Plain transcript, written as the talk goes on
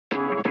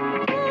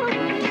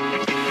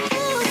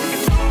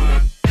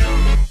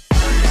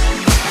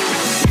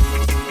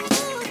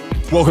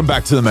Welcome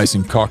back to the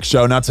Mason Cox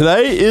Show. Now,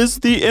 today is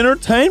the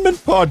entertainment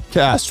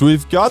podcast.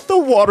 We've got the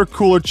water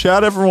cooler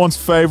chat, everyone's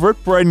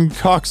favorite, Brayden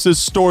Cox's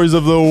stories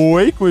of the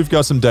week. We've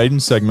got some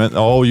dating segment.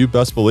 Oh, you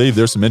best believe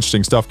there's some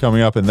interesting stuff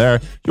coming up in there.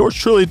 Yours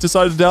truly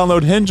decided to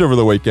download Hinge over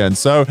the weekend,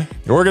 so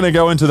we're going to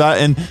go into that.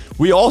 And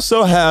we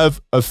also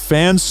have a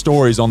fan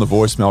stories on the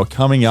voicemail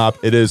coming up.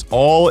 It is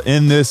all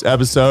in this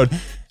episode,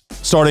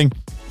 starting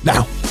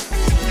now.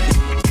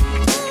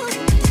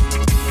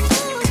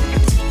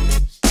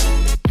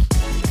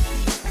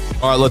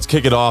 All right, let's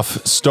kick it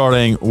off,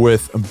 starting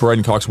with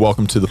Brayden Cox.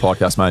 Welcome to the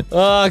podcast, mate.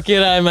 Oh,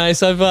 g'day,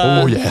 Mace.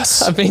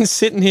 I've been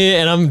sitting here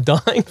and I'm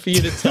dying for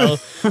you to tell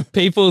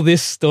people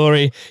this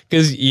story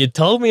because you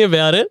told me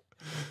about it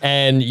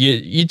and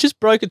you just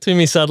broke it to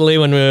me subtly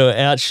when we were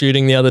out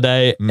shooting the other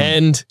day.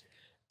 And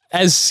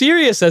as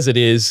serious as it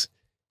is,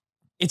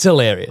 it's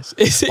hilarious.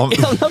 I'm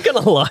not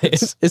going to lie.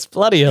 It's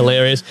bloody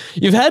hilarious.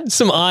 You've had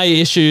some eye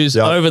issues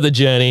over the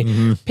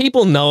journey.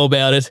 People know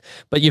about it,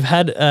 but you've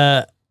had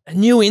a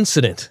new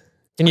incident.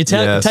 Can you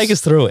take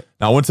us through it?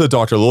 Now, I went to the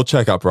doctor, a little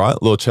checkup, right? A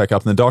little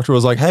checkup. And the doctor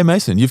was like, hey,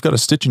 Mason, you've got a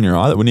stitch in your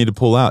eye that we need to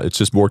pull out. It's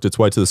just worked its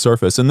way to the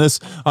surface. And this,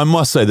 I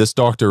must say, this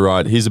doctor,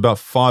 right, he's about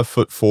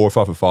 5'4",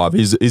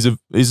 5'5".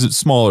 He's a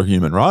smaller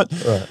human, right?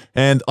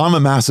 And I'm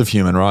a massive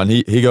human, right? And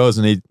he goes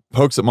and he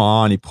pokes at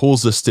my eye and he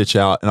pulls the stitch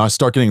out and I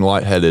start getting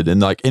lightheaded. And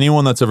like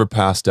anyone that's ever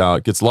passed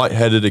out gets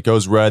lightheaded, it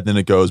goes red, then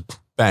it goes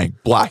bang,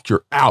 black,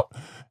 you're out.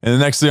 And the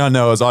next thing I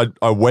know is I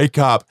wake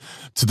up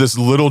to this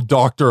little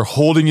doctor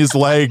holding his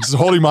legs,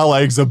 holding my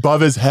legs above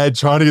his head,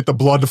 trying to get the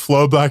blood to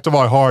flow back to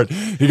my heart.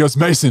 He goes,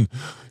 Mason,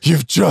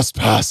 you've just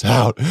passed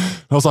out.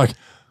 And I was like,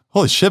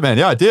 holy shit, man.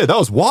 Yeah, I did. That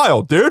was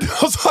wild, dude. I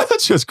was like,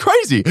 that's just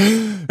crazy.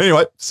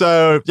 Anyway,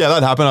 so yeah,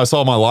 that happened. I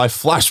saw my life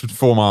flash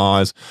before my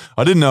eyes.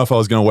 I didn't know if I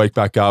was going to wake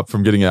back up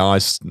from getting an eye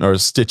or a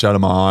stitch out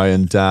of my eye.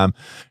 And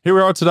here we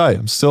are today.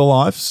 I'm still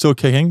alive, still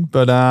kicking,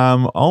 but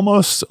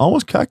almost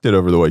cacked it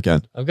over the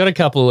weekend. I've got a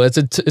couple. It's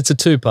a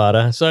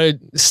two-parter. So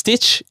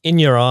stitch in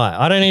your eye.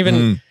 I don't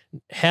even...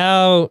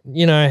 how's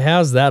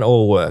that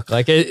all work?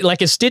 Like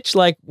a stitch,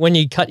 like when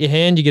you cut your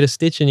hand, you get a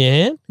stitch in your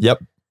hand?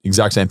 Yep.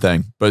 Exact same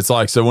thing. But it's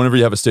like, so whenever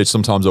you have a stitch,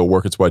 sometimes it'll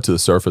work its way to the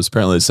surface.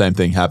 Apparently the same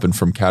thing happened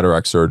from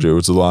cataract surgery,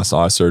 which was the last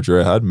eye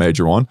surgery I had,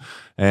 major one.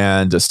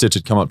 And a stitch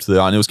had come up to the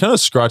eye and it was kind of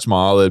scratched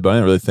my eyelid, but I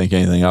didn't really think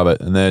anything of it.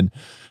 And then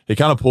he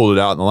kind of pulled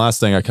it out. And the last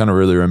thing I kind of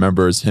really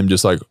remember is him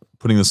just like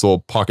putting this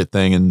little pocket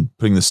thing and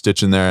putting the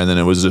stitch in there. And then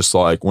it was just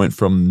like, went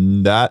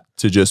from that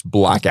to just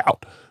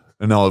blackout.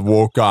 And I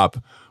woke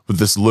up with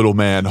this little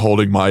man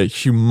holding my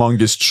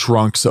humongous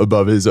trunks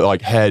above his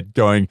like head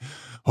going,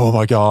 oh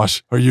my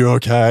gosh, are you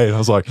okay? And I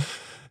was like,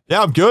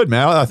 yeah, I'm good,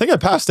 man. I think I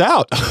passed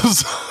out. I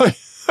was like,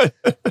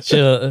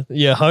 sure,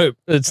 you hope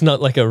it's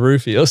not like a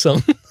roofie or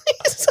something.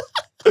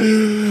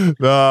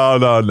 No.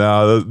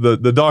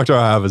 The doctor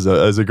I have is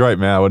a great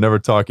man. I would never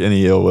talk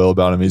any ill will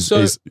about him. He's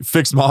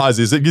fixed my eyes.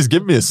 He's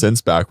given me a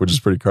sense back, which is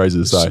pretty crazy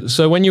to say.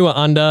 So when you were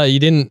under,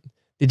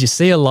 did you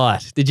see a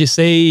light? Did you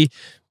see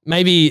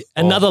maybe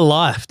another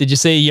life? Did you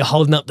see you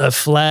holding up the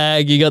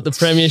flag? You got the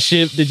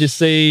premiership? Did you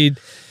see...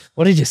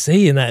 What did you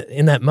see in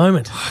that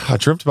moment? I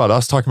dreamt about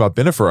us talking about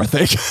Benifer, I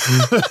think.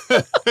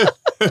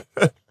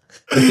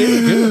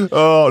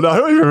 Oh, no, I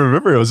don't even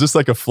remember. It was just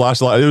like a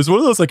flashlight. It was one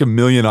of those like a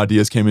million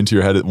ideas came into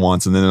your head at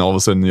once. And then all of a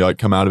sudden you like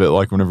come out of it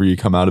like whenever you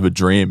come out of a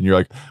dream and you're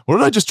like, what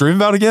did I just dream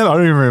about again? I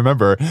don't even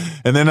remember.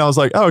 And then I was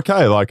like, oh,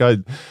 okay, like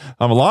I'm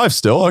alive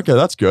still. Okay,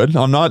 that's good.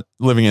 I'm not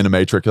living in a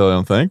matrix, I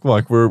don't think.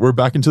 Like we're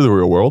back into the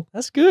real world.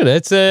 That's good.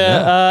 It's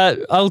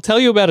I'll tell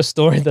you about a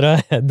story that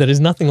I had that is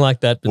nothing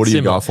like that. But what do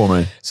you got for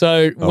me?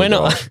 So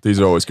these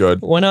are always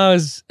good. When I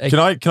was Can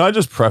I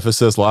just preface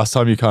this? Last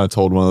time you kind of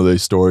told one of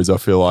these stories, I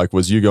feel like,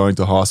 was you going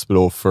to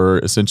hospital for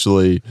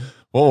essentially,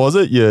 what was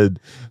it? You had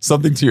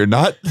something to your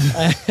nut?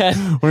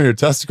 One of your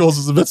testicles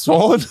was a bit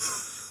swollen?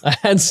 I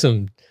had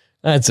some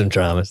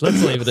traumas.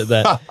 Let's leave it at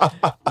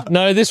that.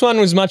 No, this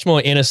one was much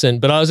more innocent,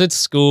 but I was at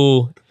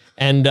school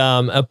and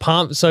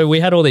so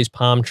we had all these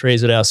palm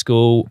trees at our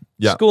school,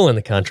 school in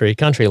the country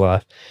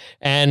life.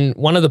 And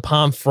one of the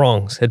palm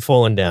fronds had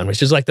fallen down,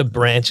 which is like the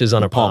branches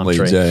on a palm tree.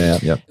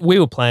 Leaves, yeah. We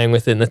were playing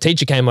with it and the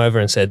teacher came over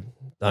and said,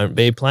 don't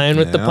be playing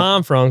with the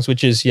palm fronds,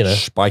 which is,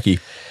 spiky.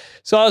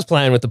 So I was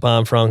playing with the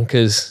palm frond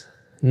because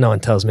no one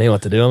tells me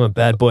what to do. I'm a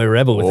bad boy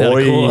rebel without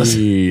a cause.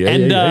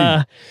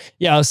 I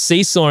was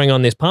seesawing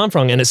on this palm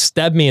frond and it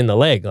stabbed me in the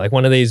leg. Like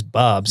one of these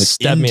barbs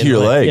stabbed me in the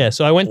leg. Yeah,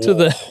 so I went to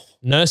the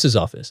nurse's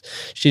office.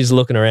 She's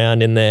looking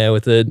around in there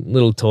with a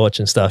little torch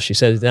and stuff. She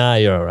says, nah,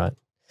 you're all right.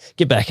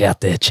 Get back out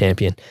there,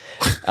 champion.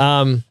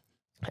 And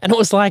it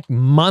was like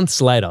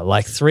months later,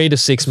 like 3 to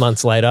 6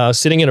 months later, I was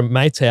sitting at a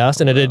mate's house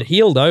and it had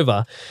healed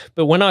over.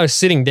 But when I was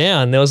sitting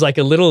down, there was like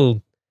a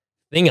little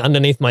thing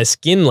underneath my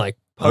skin, like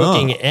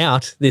poking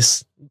out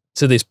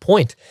to this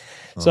point.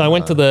 So I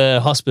went to the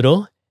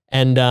hospital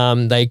and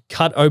they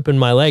cut open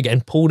my leg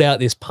and pulled out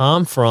this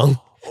palm frond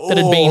that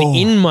had been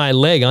in my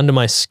leg under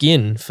my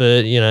skin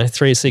for, 3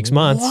 or 6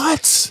 months.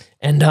 What?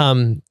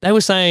 And they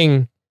were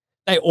saying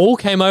they all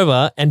came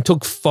over and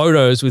took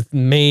photos with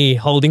me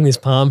holding this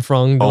palm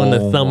frond, doing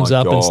the thumbs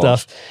up and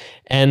stuff.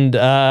 And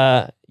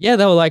yeah,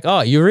 they were like,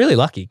 oh, you're really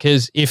lucky,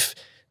 because if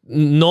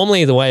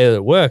normally the way that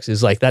it works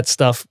is like that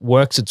stuff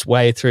works its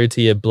way through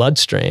to your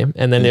bloodstream,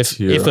 and then if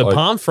a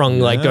palm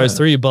frond like goes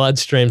through your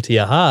bloodstream to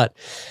your heart,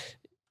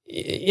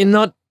 you're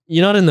not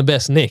in the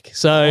best nick.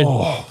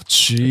 So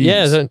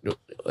yeah, so,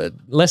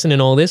 lesson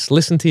in all this: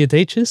 listen to your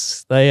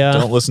teachers. They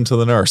don't listen to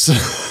the nurse.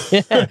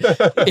 Yeah,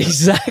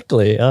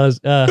 exactly.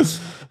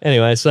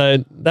 Anyway,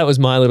 so that was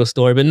my little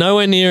story, but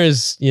nowhere near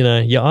as,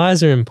 your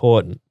eyes are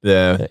important.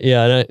 Yeah.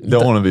 Yeah.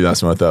 Don't want to be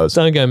messing with those.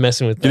 Don't go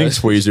messing with Getting those.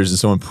 tweezers and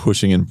someone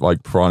pushing and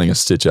like prodding a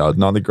stitch out,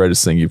 not the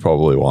greatest thing you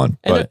probably want.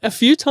 And but a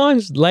few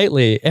times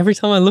lately, every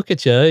time I look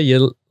at you,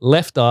 your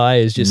left eye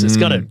is just, it's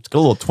got a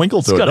little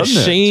twinkle to it, doesn't it? It's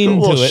got a sheen to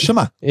it. A little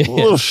shimmer. Yeah. A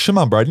little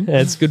shimmer, Brayden.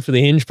 Yeah, it's good for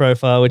the hinge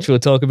profile, which we'll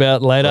talk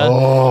about later.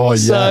 Oh,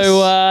 yes.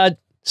 So,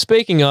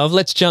 speaking of,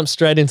 let's jump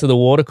straight into the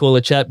water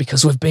cooler chat,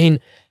 because we've been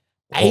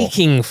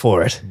aching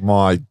for it.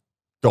 My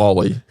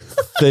golly,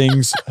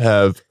 things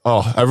have,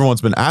 everyone's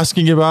been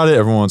asking about it.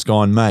 Everyone's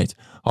gone, mate,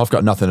 I've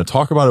got nothing to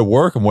talk about at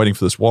work. I'm waiting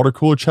for this water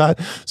cooler chat.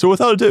 So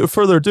without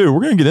further ado,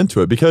 we're going to get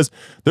into it, because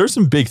there's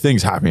some big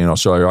things happening in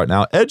Australia right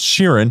now. Ed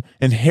Sheeran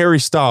and Harry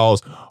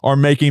Styles are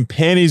making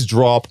panties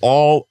drop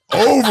all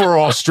over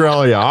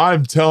Australia.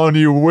 I'm telling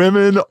you,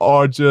 women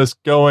are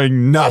just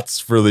going nuts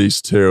for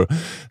these two.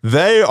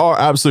 They are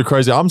absolutely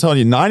crazy. I'm telling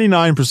you,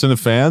 99% of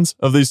fans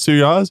of these two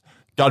guys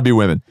got to be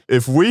women.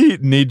 If we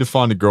need to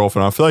find a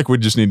girlfriend, I feel like we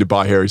just need to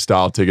buy Harry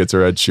Styles tickets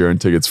or Ed Sheeran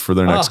tickets for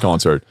their next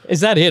concert. Is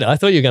that it? I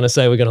thought you were going to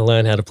say we're going to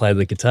learn how to play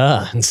the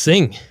guitar and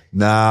sing.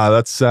 Nah,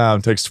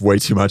 that takes way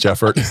too much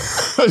effort.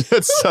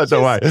 It's such a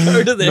way.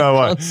 Go to their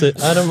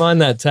concert. I don't mind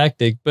that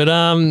tactic. But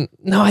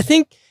no, I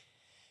think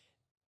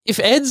if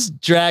Ed's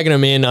dragging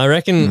them in, I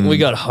reckon we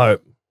got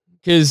hope.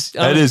 Because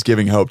Ed is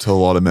giving hope to a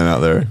lot of men out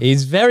there.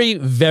 He's very,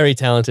 very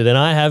talented. And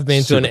I have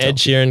been to an Ed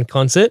Sheeran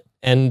concert,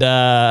 and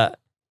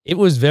it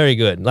was very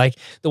good. Like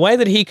the way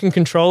that he can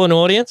control an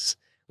audience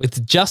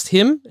with just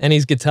him and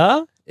his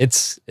guitar,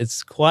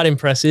 it's quite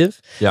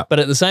impressive. Yeah. But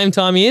at the same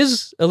time, he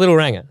is a little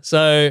ranger.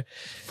 So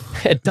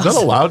it does. Is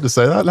that allowed to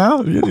say that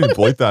now? You didn't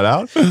bleep that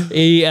out.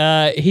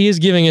 He is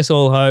giving us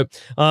all hope.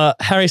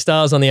 Harry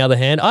Styles, on the other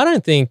hand, I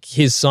don't think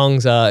his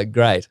songs are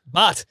great,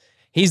 but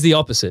he's the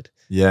opposite.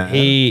 Yeah.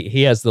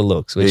 He has the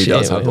looks, which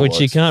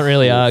you can't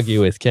really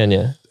argue with, can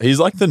you? He's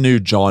like the new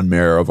John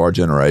Mayer of our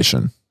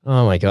generation.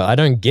 Oh my God. I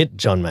don't get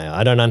John Mayer.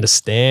 I don't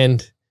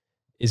understand.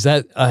 Is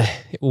that,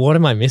 what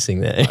am I missing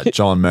there?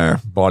 John Mayer,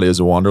 Body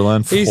is a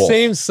Wonderland. He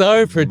seems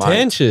so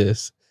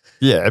pretentious.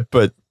 Yeah,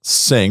 but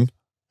sing,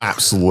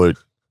 absolute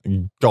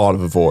god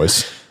of a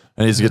voice.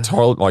 And his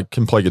guitar,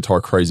 can play guitar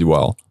crazy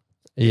well.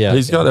 Yeah.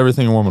 He's got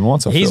everything a woman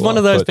wants. He's one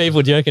of those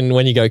people joking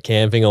when you go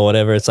camping or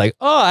whatever. It's like,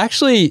 oh,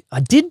 actually,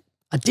 I did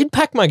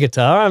pack my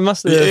guitar. I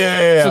must have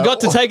forgot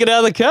to take it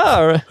out of the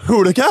car. Who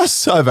would have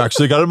guessed? I've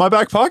actually got it in my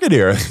back pocket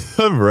here.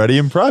 I'm ready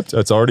and prepped.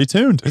 It's already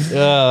tuned.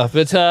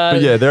 But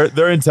yeah,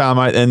 they're in town,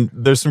 mate, and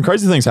there's some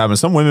crazy things happening.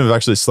 Some women have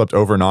actually slept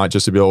overnight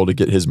just to be able to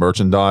get his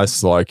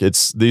merchandise. Like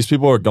these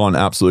people are gone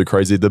absolutely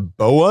crazy. The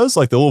boas,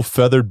 like the little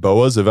feathered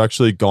boas, have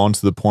actually gone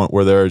to the point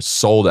where they're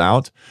sold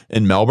out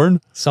in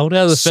Melbourne. Sold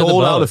out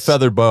of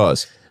feathered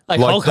boas. Like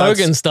Hulk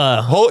Hogan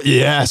style.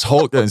 Yes,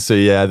 Hulk. So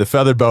yeah, the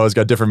feathered boa's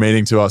got different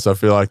meaning to us, I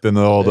feel like, than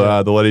the old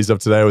the ladies of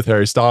today with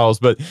Harry Styles.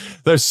 But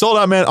they're sold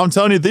out, man. I'm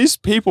telling you, these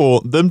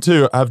people, them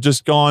two, have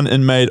just gone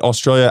and made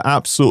Australia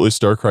absolutely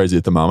stir crazy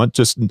at the moment.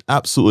 Just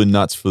absolutely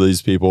nuts for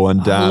these people.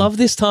 And I love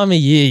this time of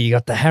year. You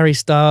got the Harry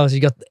Styles, you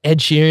got the Ed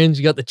Sheerans,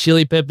 you got the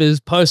Chili Peppers,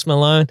 Post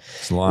Malone.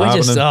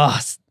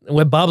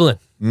 We're bubbling.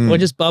 We're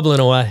just bubbling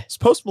away. Is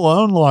Post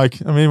Malone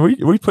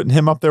we putting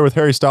him up there with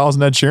Harry Styles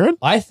and Ed Sheeran?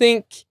 I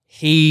think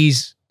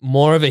he's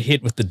more of a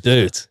hit with the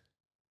dudes.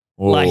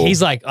 Ooh. Like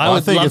he's like, I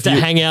would love to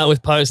hang out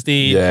with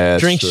Posty,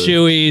 drink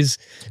shoeys,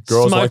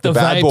 girls smoke like the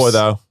bad vapes. boy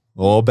though.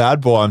 Oh,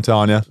 bad boy, I'm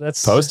telling you.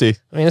 That's Posty.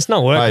 I mean, it's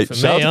not working for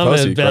me. I'm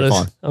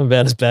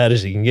about as bad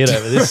as you can get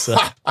over this.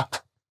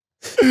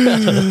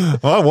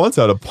 I once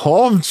had a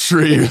palm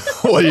tree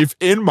leaf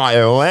in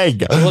my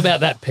leg. All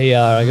about that PR.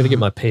 I got to get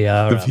my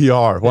PR. The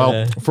PR.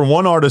 Well, from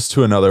one artist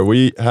to another,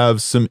 we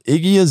have some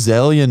Iggy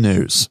Azalea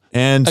news.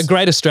 And a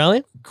great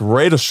Australian.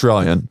 Great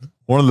Australian.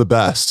 One of the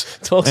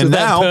best. Talks and with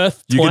now that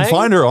Perth you can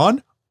find her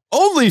on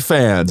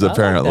OnlyFans,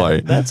 apparently.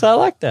 I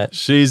like that.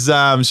 She's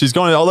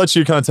going. I'll let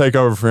you kind of take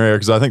over from here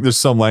because I think there's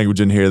some language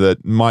in here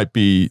that might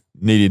be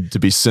needed to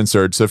be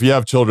censored. So if you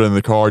have children in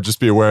the car, just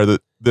be aware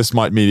that this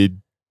might need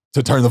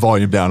to turn the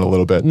volume down a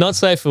little bit. Not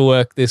safe for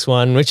work, this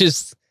one, which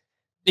is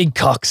Big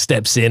Cock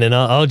steps in, and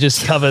I'll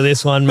just cover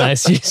this one,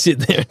 mate. You sit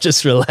there and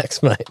just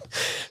relax, mate.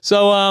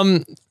 So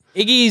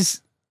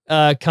Iggy's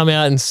come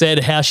out and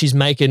said how she's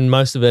making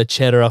most of her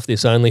cheddar off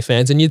this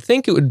OnlyFans, and you'd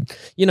think it would,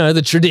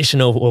 the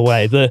traditional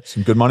way,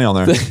 some good money on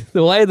there,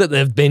 the way that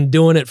they've been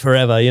doing it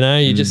forever.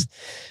 You just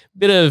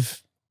bit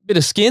of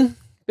skin,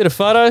 bit of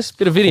photos,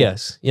 bit of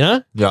videos.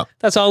 Yeah.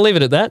 That's I'll leave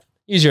it at that.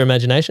 Use your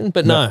imagination,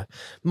 but no,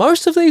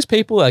 most of these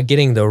people are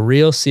getting the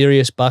real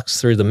serious bucks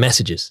through the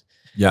messages.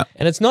 Yeah.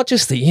 And it's not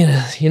just that, you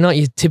know, you're not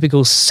your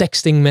typical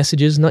sexting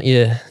messages, not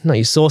your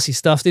saucy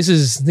stuff. This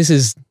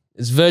is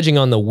it's verging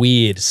on the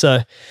weird. So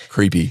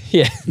creepy.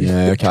 Yeah.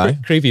 Yeah, okay.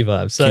 Creepy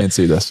vibes. So can't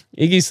see this.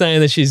 Iggy's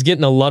saying that she's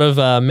getting a lot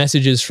of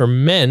messages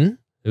from men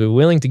who are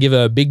willing to give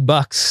her big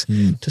bucks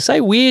to say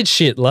weird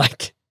shit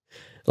like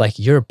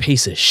you're a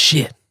piece of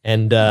shit.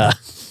 And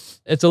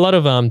it's a lot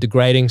of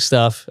degrading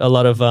stuff, a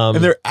lot of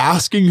and they're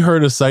asking her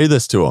to say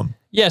this to him.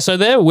 Yeah, so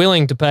they're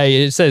willing to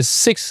pay. It says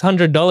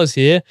 $600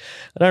 here.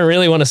 I don't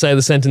really want to say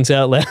the sentence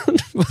out loud.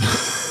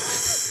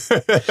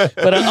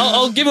 But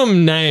I'll give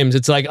them names.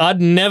 It's like, I'd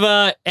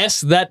never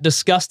S that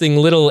disgusting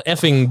little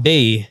effing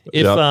D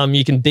if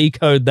you can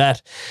decode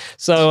that.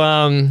 So,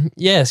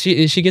 yeah,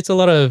 she gets a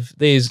lot of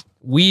these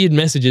weird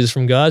messages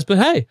from guys. But,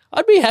 hey,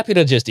 I'd be happy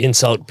to just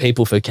insult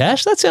people for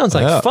cash. That sounds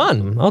like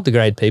fun. I'll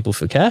degrade people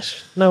for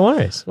cash. No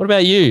worries. What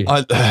about you?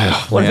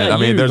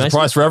 There's a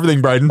price for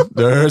everything, Brayden.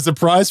 There's a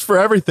price for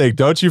everything.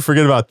 Don't you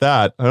forget about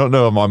that. I don't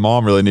know if my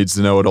mom really needs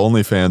to know what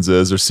OnlyFans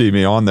is or see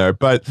me on there.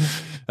 But,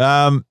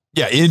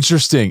 yeah,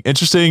 interesting.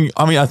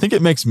 I mean, I think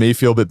it makes me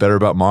feel a bit better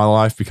about my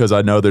life because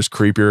I know there's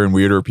creepier and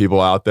weirder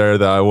people out there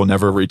that I will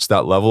never reach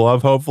that level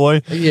of,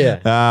 hopefully. Yeah.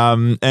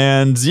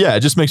 And yeah, it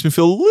just makes me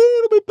feel a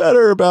little bit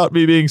better about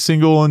me being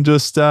single and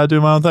just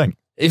doing my own thing.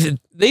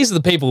 These are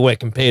the people we're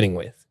competing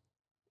with.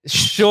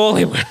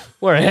 Surely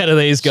we're ahead of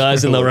these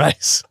guys in the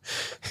race.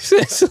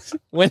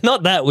 We're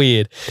not that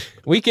weird.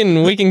 We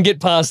can get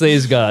past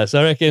these guys.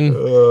 I reckon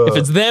if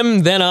it's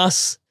them, then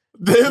us.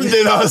 Them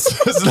than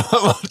us. There's not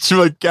much of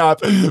a gap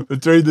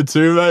between the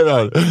two, mate,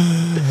 man.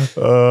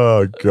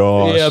 Oh,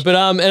 gosh. Yeah, but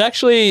it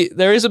actually,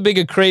 there is a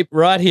bigger creep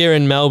right here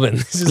in Melbourne.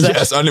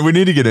 Yes, we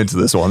need to get into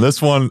this one.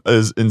 This one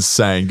is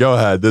insane. Go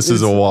ahead. This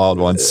is a wild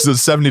one.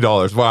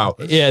 $70. Wow.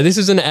 Yeah, this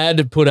is an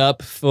ad put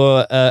up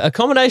for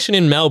accommodation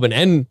in Melbourne.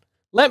 And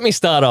let me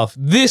start off.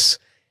 This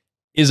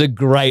is a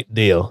great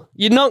deal.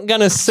 You're not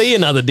going to see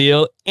another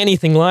deal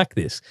anything like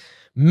this.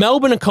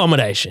 Melbourne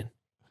accommodation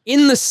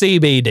in the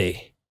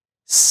CBD.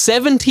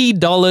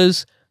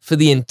 $70 for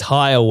the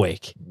entire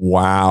week.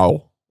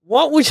 Wow.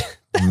 What would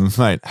you...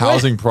 Mate,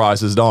 housing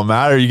prices don't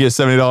matter. You get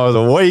 $70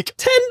 a week.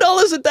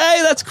 $10 a day.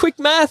 That's quick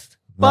math.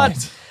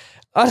 But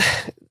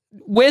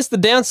where's the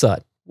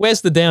downside?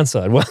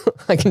 Well,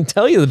 I can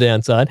tell you the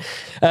downside.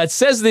 It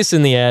says this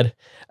in the ad.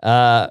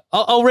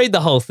 I'll read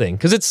the whole thing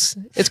because it's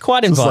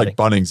quite inviting. It's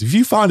like Bunnings. If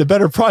you find a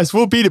better price,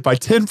 we'll beat it by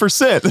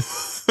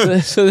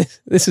 10%. So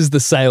this is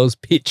the sales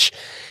pitch.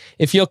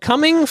 If you're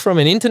coming from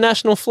an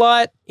international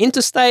flight,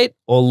 interstate,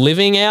 or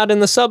living out in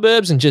the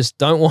suburbs and just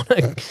don't want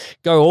to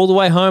go all the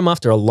way home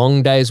after a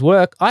long day's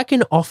work, I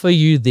can offer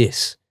you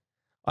this.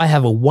 I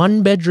have a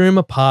 1-bedroom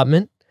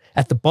apartment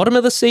at the bottom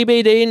of the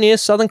CBD near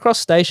Southern Cross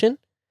Station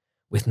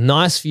with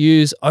nice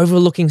views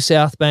overlooking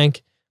South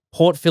Bank,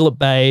 Port Phillip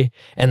Bay,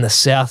 and the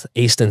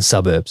southeastern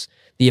suburbs.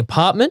 The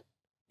apartment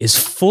is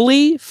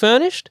fully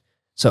furnished,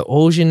 so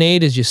all you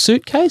need is your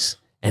suitcase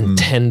and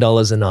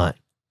 $10 a night.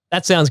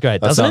 That sounds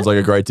great, doesn't it? That sounds like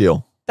a great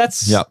deal. Mate,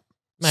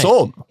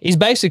 sold. He's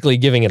basically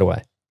giving it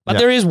away. But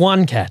there is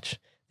one catch.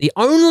 The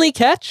only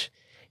catch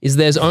is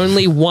there's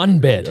only one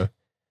bed.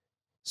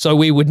 So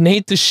we would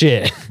need to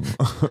share.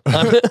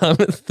 I'm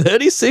a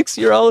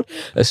 36-year-old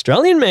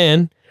Australian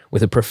man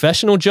with a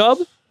professional job.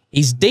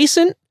 He's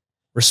decent,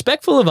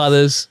 respectful of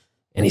others,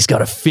 and he's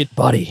got a fit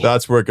body.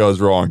 That's where it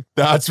goes wrong.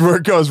 That's where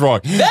it goes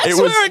wrong. It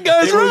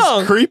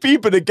was creepy,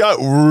 but it got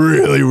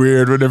really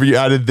weird whenever you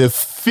added the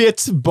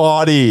fit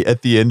body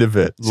at the end of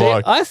it. See,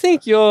 I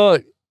think you're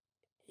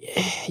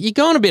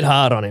going a bit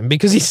hard on him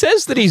because he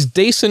says that he's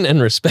decent and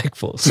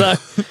respectful. So,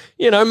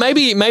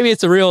 maybe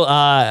it's a real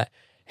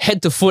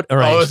head to foot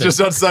arrangement. I was just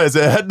about to say, is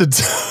it head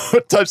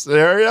to touch the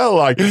area?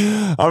 Like,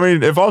 I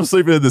mean, if I'm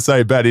sleeping in the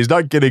same bed, he's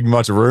not getting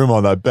much room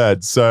on that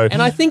bed. So, and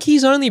I think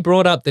he's only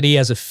brought up that he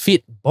has a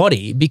fit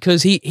body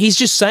because he's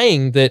just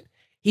saying that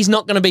he's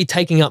not going to be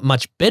taking up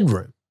much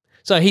bedroom.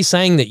 So he's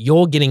saying that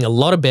you're getting a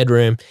lot of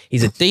bedroom.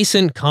 He's a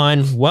decent,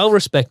 kind,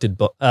 well-respected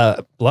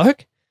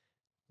bloke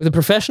with a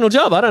professional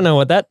job. I don't know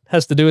what that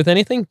has to do with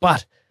anything,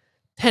 but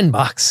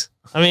 $10.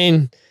 I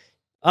mean,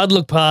 I'd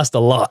look past a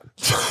lot.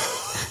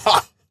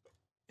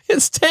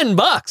 It's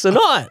 $10 a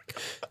night.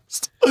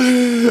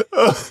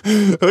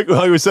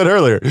 Like we said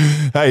earlier,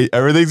 hey,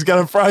 everything's got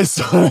a price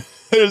on it.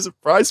 There's a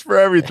price for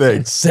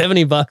everything.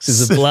 $70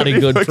 is a bloody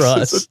good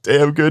price. It's a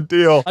damn good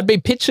deal. I'd be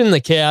pitching the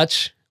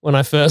couch when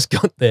I first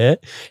got there,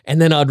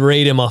 and then I'd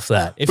read him off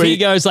that. If he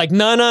goes like,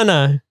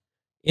 no,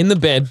 in the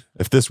bed.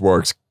 If this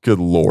works, good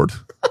Lord.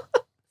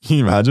 Can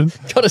you imagine?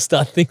 Got to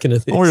start thinking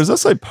of this. Oh, does that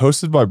say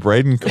posted by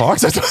Brayden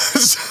Cox?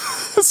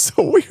 That's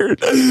so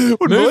weird.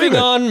 Moving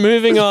on.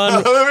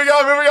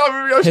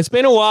 It's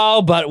been a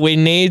while, but we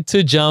need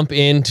to jump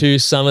into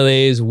some of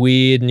these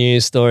weird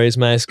news stories,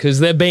 Mace, because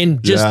they've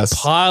been just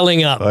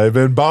piling up. They've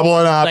been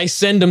bubbling up. They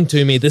send them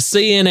to me. The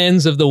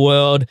CNNs of the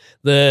world,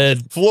 the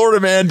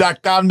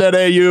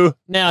FloridaMan.com.au.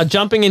 Now,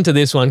 jumping into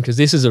this one, because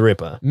this is a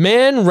ripper.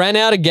 Man ran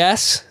out of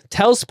gas,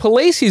 tells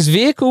police his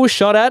vehicle was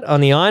shot at on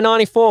the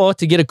I-94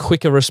 to get a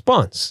quicker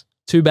response.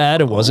 Too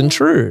bad it wasn't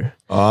true.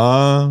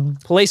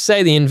 Police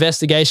say the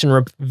investigation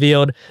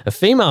revealed a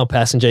female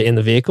passenger in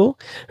the vehicle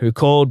who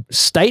called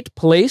state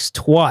police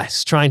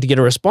twice trying to get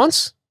a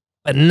response,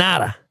 but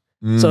nada.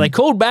 So they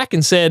called back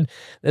and said,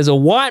 there's a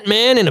white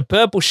man in a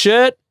purple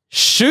shirt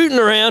shooting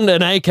around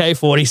an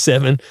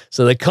AK-47.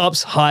 So the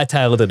cops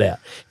hightailed it out.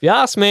 If you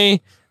ask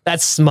me,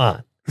 that's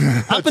smart.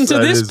 Up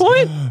until this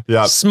point,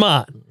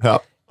 smart.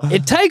 Yep.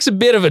 It takes a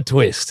bit of a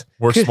twist.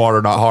 We're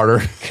smarter, not harder.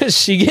 Because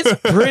she gets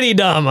pretty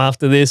dumb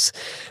after this.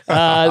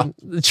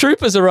 The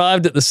troopers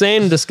arrived at the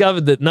scene and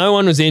discovered that no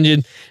one was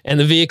injured and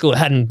the vehicle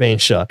hadn't been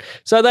shot.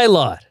 So they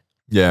lied.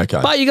 Yeah, okay.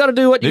 But you got to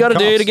do what you got to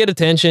do to get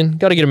attention.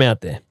 Got to get them out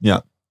there.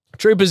 Yeah.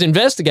 Troopers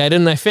investigated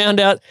and they found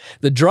out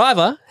the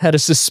driver had a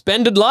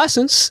suspended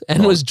license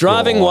and was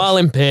driving while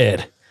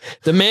impaired.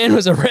 The man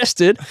was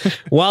arrested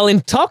while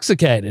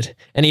intoxicated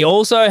and he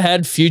also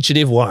had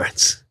fugitive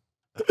warrants.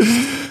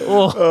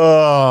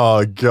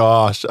 Oh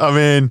gosh. I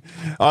mean,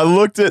 I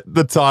looked at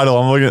the title.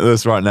 I'm looking at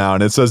this right now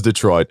and it says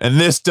Detroit. And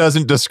this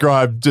doesn't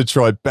describe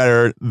Detroit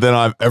better than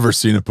I've ever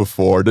seen it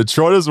before.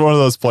 Detroit is one of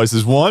those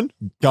places. One,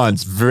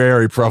 guns,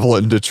 very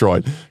prevalent in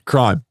Detroit.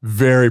 Crime,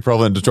 very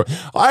prevalent in Detroit.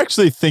 I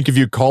actually think if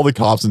you call the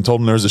cops and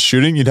told them there was a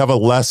shooting, you'd have a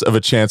less of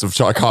a chance of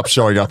cops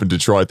showing up in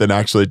Detroit than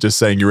actually just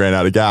saying you ran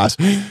out of gas.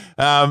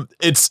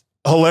 It's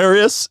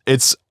hilarious.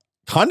 It's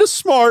kind of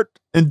smart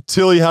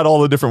until he had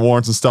all the different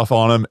warrants and stuff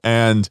on him,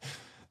 and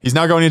he's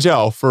now going to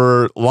jail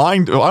for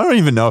lying. I don't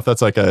even know if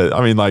that's like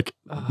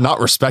not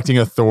respecting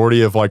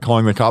authority of like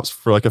calling the cops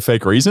for like a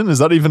fake reason. Is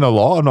that even a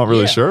law? I'm not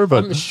really sure,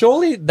 but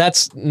surely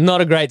that's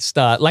not a great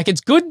start. Like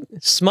it's good,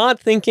 smart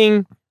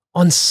thinking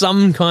on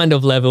some kind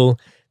of level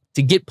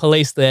to get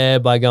police there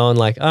by going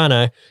like, oh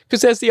no, because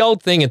there's the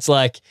old thing. It's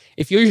like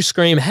if you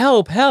scream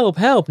help, help,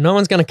 help, no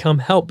one's going to come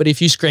help. But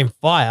if you scream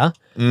fire,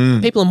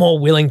 people are more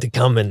willing to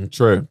come and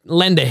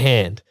lend a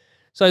hand.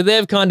 So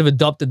they've kind of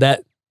adopted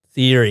that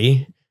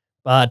theory,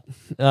 but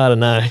I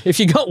don't know. If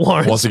you got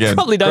warrants, once again,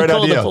 probably don't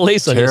call the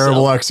police on yourself.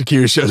 Terrible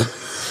execution.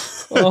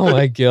 Oh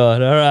my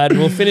God. All right.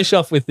 We'll finish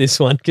off with this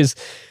one because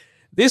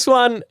this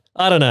one,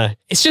 I don't know.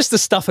 It's just the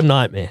stuff of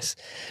nightmares.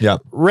 Yeah.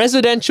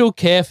 Residential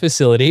care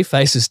facility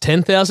faces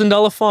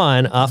 $10,000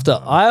 fine after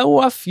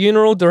Iowa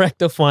funeral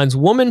director finds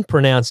woman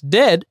pronounced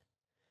dead,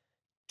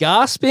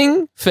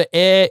 gasping for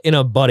air in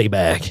a body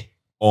bag.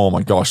 Oh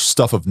my gosh.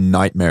 Stuff of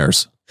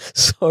nightmares.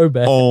 So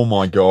bad. Oh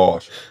my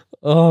gosh.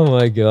 Oh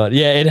my God.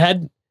 Yeah, it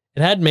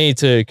had me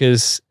too,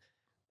 because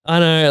I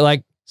know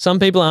like some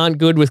people aren't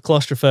good with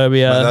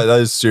claustrophobia. Man, that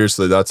is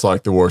seriously, that's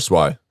like the worst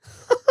way.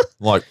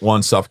 Like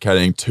 1,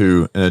 suffocating,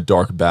 2, in a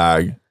dark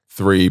bag,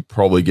 3,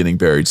 probably getting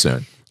buried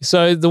soon.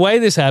 So the way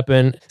this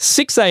happened,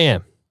 6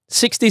 a.m.,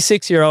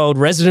 66-year-old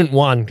resident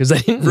 1, because they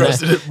didn't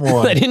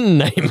they didn't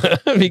name her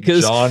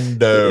because John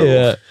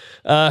Doe.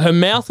 Yeah. Her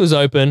mouth was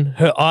open,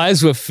 her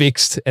eyes were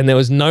fixed, and there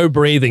was no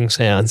breathing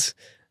sounds.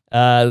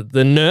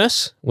 The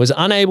nurse was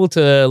unable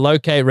to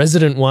locate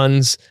resident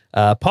 1's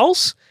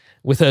pulse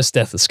with her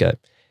stethoscope.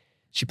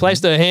 She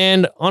placed her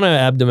hand on her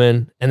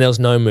abdomen and there was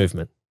no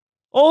movement.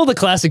 All the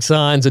classic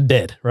signs are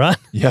dead, right?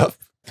 Yep.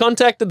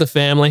 Contacted the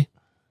family,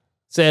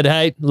 said,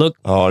 hey, look.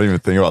 Oh, I didn't even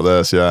think about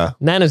this, yeah.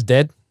 Nana's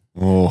dead.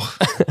 Oh.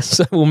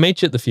 So we'll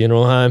meet you at the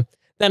funeral home.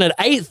 Then at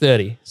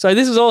 8:30, so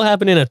this has all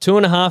happened in a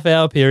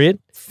 2.5-hour period.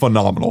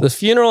 Phenomenal. The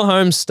funeral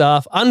home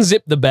staff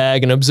unzipped the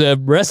bag and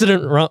observed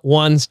resident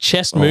 1's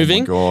chest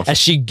moving as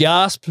she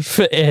gasped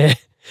for air.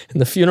 And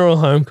the funeral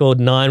home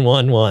called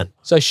 911.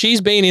 So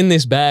she's been in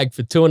this bag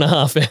for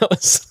 2.5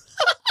 hours.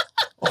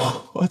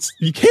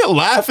 You can't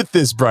laugh at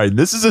this, Brayden.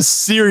 This is a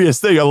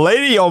serious thing. A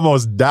lady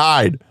almost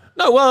died.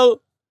 No,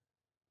 well,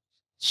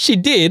 she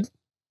did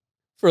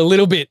for a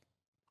little bit.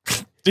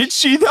 Did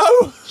she,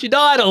 though? She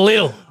died a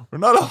little. We're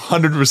not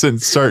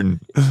 100% certain.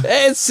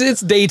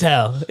 It's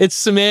detail. It's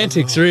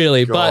semantics,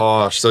 really.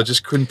 Gosh, so I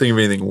just couldn't think of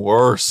anything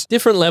worse.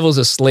 Different levels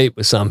of sleep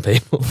with some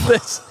people.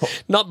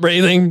 Not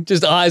breathing,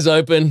 just eyes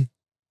open,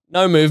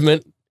 no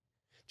movement,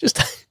 just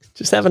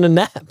having a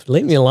nap.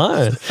 Leave me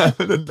alone.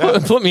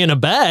 Put me in a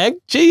bag.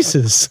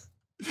 Jesus.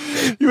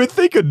 You would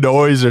think a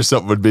noise or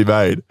something would be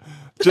made.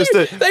 Just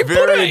they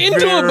put her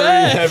into a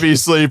bag. Heavy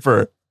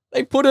sleeper.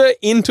 They put her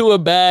into a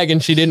bag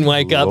and she didn't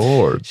wake up.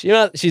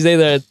 She's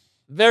either a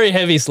very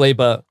heavy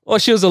sleeper or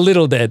she was a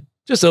little dead.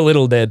 Just a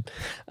little dead.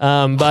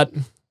 But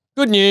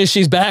good news,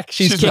 she's back.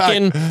 She's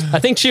kicking. Back. I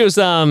think she was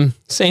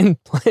seen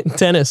playing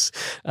tennis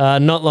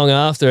not long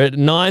after at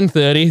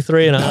 9:30,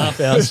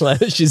 3.5 hours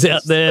later. She's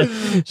out there.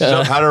 She's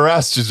had a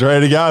rest. She's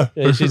ready to go.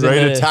 Yeah, she's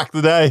ready to attack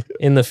the day.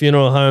 In the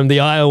funeral home, the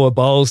Iowa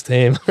Bowls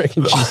team. I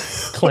reckon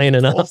she's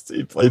cleaning up.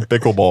 He played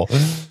pickleball.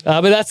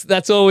 But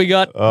that's all we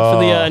got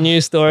for the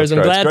news stories.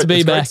 I'm glad to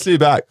be back. Great to see you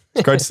back.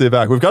 It's great to see you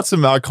back. We've got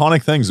some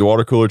iconic things, the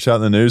water cooler chat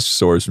and the news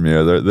stories from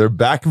you. They're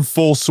back in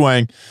full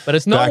swing. But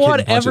it's not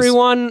what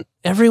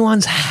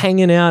everyone's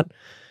hanging out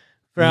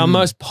for our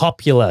most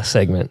popular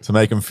segment. To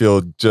make them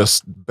feel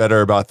just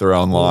better about their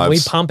own lives. We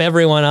pump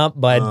everyone up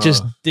by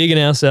just digging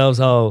ourselves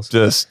holes.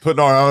 Just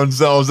putting our own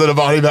selves in a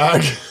body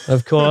bag.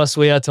 Of course,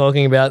 we are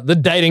talking about the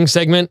dating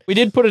segment. We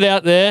did put it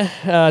out there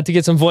to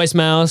get some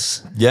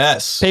voicemails.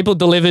 Yes. People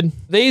delivered.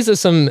 These are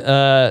some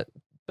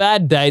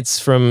bad dates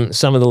from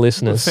some of the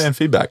listeners. Fan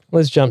feedback.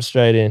 Let's jump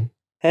straight in.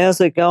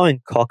 How's it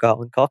going,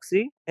 Coco and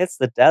Coxie? It's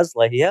the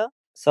Dazzler here.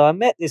 So I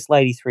met this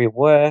lady through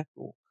work.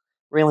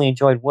 Really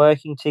enjoyed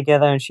working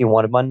together, and she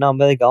wanted my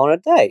number to go on a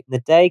date. The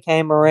day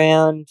came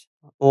around,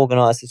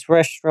 organised this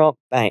restaurant,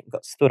 bang,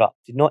 got stood up.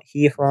 Did not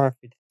hear from her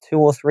for 2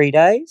 or 3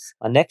 days.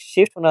 My next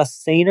shift, when I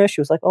seen her, she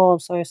was like, "Oh, I'm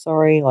so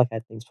sorry. Like, I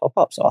had things pop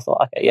up." So I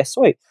thought, okay, yeah,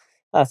 sweet.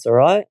 That's all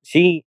right.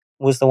 She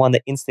was the one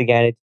that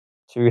instigated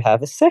to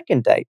have a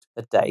second date.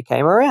 The day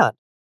came around.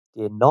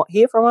 Did not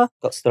hear from her,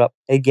 got stood up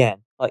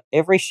again. Like,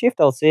 every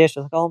shift I'll see her,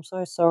 she's like, "Oh, I'm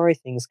so sorry.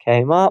 Things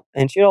came up."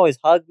 And she'd always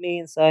hug me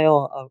and say,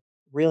 "Oh, I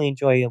really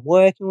enjoy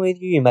working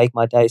with you. You make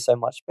my day so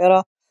much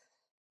better."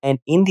 And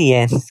in the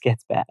end, this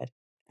gets bad.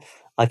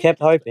 I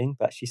kept hoping,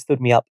 but she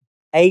stood me up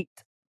 8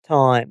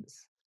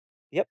 times.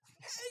 Yep.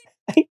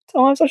 8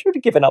 times. I should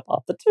have given up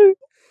after 2.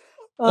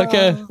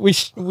 Okay,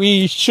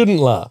 we shouldn't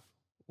laugh.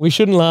 We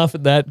shouldn't laugh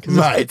at that because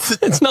Mate,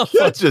 it's not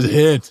fun. Just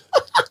hit.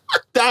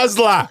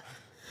 Dazzler.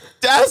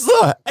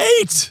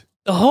 8.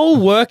 The whole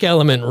work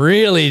element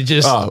really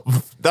just...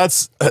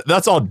 That's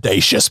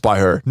audacious by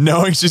her,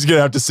 knowing she's going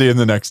to have to see him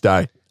the next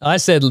day. I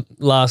said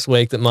last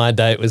week that my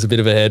date was a bit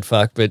of a head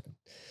fuck, but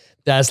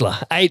Dazzler,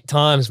 8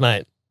 times,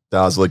 mate.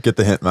 Dazzler, get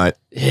the hint, mate.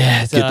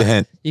 Yeah. Get the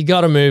hint. You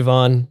got to move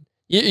on.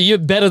 You're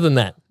better than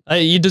that.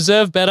 You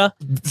deserve better.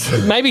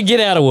 Maybe get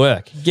out of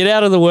work. Get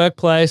out of the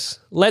workplace.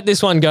 Let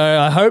this one go.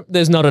 I hope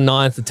there's not a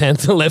 9th, a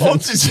 10th,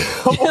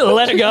 11th.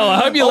 Let it go.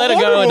 I hope you let it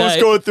go. What was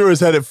going through his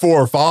head at 4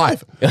 or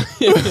 5? One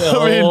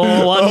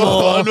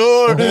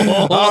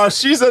more.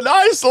 She's a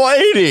nice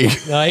lady.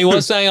 No, he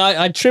was saying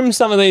I trimmed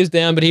some of these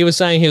down, but he was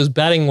saying he was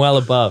batting well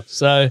above.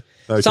 So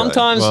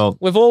sometimes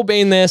we've all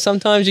been there.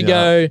 Sometimes you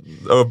go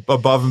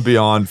above and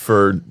beyond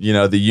for,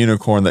 the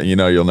unicorn that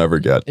you'll never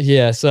get.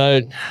 Yeah. So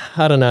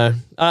I don't know.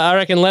 I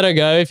reckon let her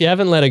go. If you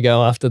haven't let her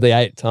go after the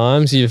 8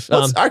 times, you've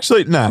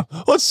actually no.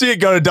 Let's see it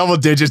go to double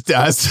digits,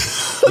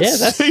 Daz.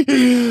 Let's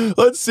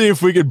see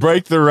if we could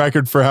break the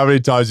record for how many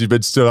times you've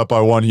been stood up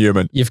by one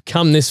human. You've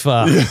come this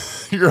far.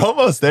 You're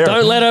almost there.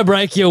 Don't let her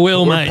break your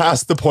will, We're mate.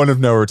 past the point of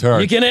no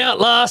return. You can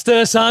outlast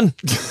her, son.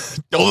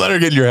 Don't let her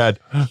get in your head.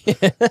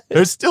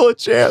 There's still a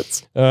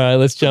chance. All right,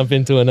 let's jump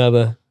into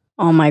another.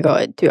 Oh my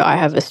God, do I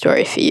have a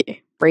story for you.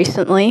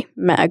 Recently,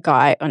 met a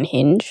guy on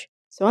Hinge.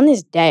 So on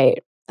this date,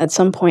 at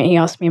some point he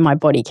asked me my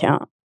body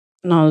count.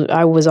 And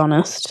I was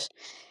honest.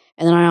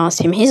 And then I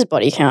asked him his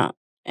body count.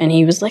 And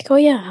he was like, "Oh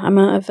yeah, I'm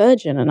a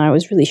virgin." And I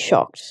was really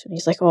shocked. And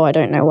he's like, "Oh, I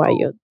don't know why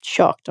you're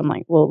shocked." I'm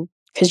like, "Well,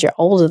 because you're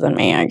older than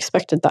me. I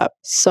expected that."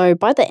 So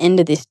by the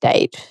end of this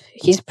date,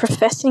 he's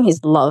professing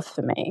his love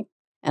for me.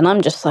 And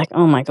I'm just like,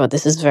 oh my God,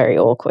 this is very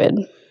awkward.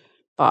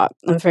 But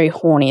I'm very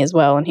horny as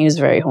well. And he was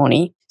very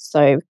horny.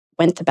 So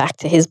went back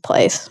to his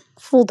place,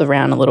 fooled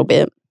around a little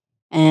bit.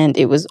 And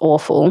it was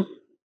awful.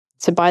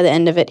 So by the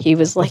end of it, he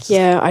was like,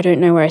 "Yeah, I don't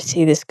know where I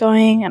see this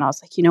going." And I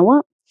was like, "You know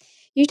what?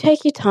 You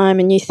take your time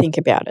and you think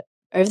about it."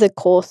 Over the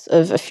course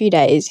of a few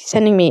days, he's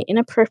sending me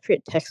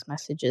inappropriate text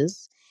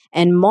messages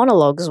and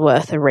monologues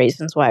worth of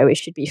reasons why we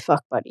should be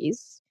fuck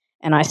buddies.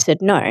 And I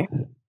said no.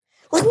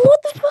 Like, what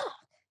the fuck?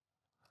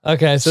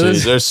 Okay, so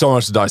there's so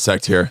much to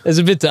dissect here. There's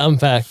a bit to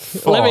unpack.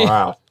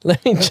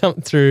 Let me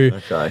jump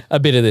through a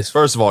bit of this.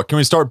 First of all, can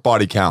we start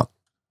body count?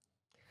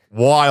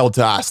 Wild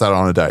to ask that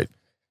on a date.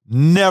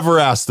 Never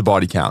ask the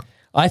body count.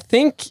 I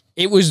think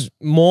it was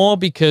more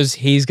because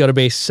he's got to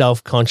be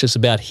self-conscious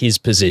about his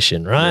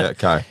position, right? Yeah,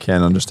 okay.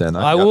 Can't understand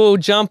that. I will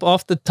jump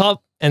off the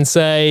top and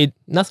say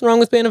nothing wrong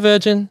with being a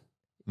virgin.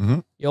 Mm-hmm.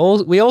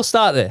 We all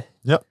start there.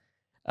 Yep.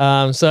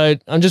 So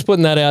I'm just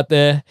putting that out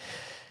there.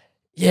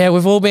 Yeah,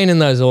 we've all been in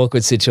those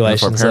awkward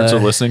situations. If our parents are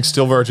listening,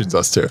 still virgins,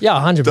 us too. Yeah,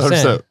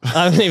 100%.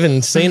 I haven't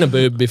even seen a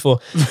boob before.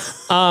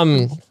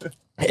 Yeah.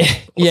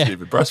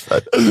 Even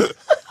breastfed.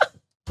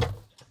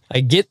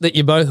 I get that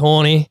you're both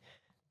horny,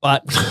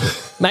 but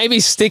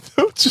maybe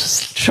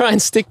try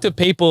and stick to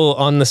people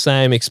on the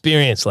same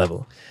experience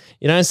level.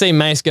 You don't see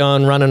Mace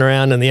going running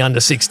around in the under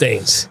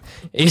 16s.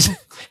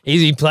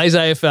 He plays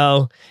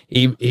AFL.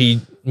 He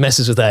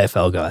messes with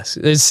AFL guys.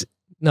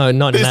 Not in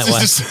that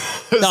way.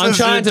 I'm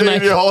trying to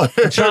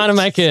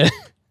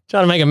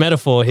make a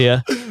metaphor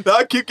here.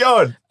 No, keep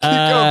going. Keep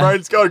going, bro.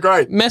 It's going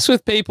great. Mess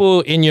with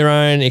people in your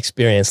own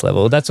experience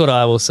level. That's what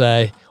I will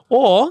say.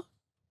 Or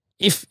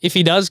if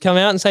he does come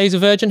out and say he's a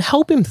virgin,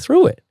 help him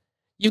through it.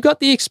 You've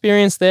got the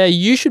experience there.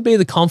 You should be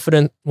the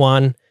confident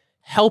one.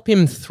 Help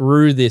him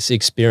through this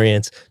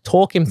experience.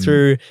 Talk him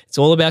through. It's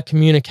all about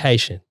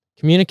communication.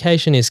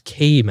 Communication is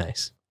key,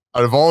 Mace.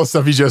 Out of all the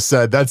stuff he just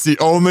said, that's the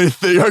only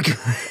thing I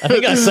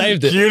think I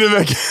saved it.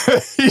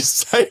 He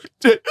saved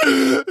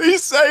it. He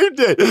saved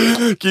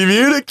it.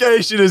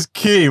 Communication is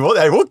key. Well,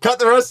 hey, we'll cut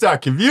the rest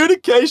out.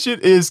 Communication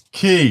is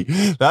key.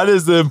 That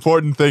is the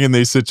important thing in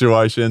these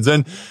situations.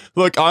 And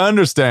look, I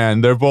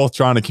understand they're both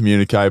trying to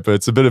communicate, but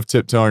it's a bit of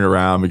tiptoeing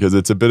around because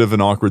it's a bit of an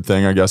awkward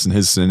thing, I guess, in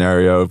his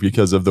scenario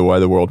because of the way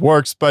the world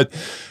works. But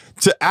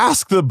to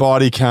ask the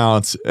body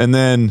count and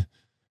then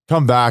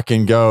come back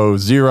and go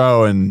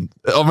 0, and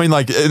I mean,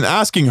 like, in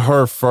asking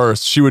her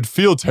first, she would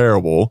feel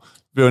terrible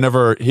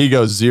whenever he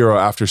goes 0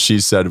 after she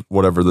said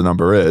whatever the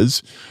number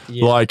is.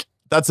 Yeah. Like,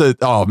 that's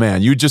oh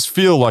man, you just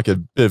feel like a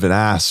bit of an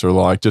ass, or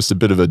like just a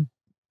bit of a,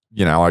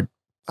 like,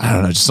 I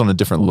don't know, just on a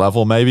different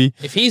level maybe.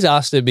 If he's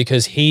asked it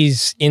because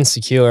he's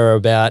insecure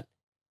about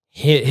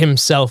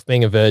himself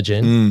being a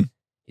virgin,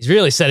 he's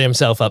really set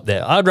himself up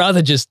there. I'd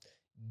rather just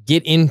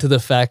get into the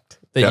fact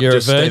that you're a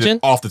virgin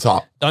off the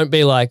top. Don't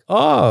be like,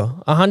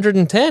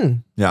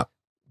 110. Yeah.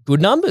 Good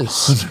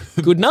numbers.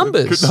 Good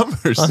numbers. Good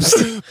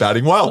numbers.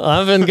 Batting well. I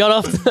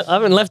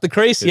haven't left the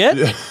crease yet.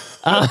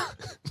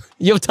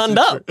 You've turned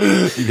up.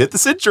 You hit the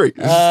century.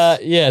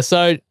 Yeah.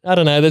 So I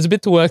don't know. There's a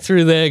bit to work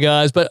through there,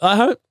 guys, but I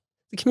hope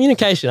the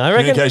communication. I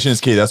reckon communication is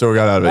key. That's what we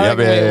got out of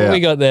it. Yeah. We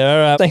got there.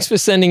 All right. Thanks for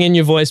sending in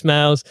your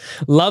voicemails.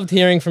 Loved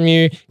hearing from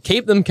you.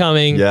 Keep them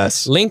coming.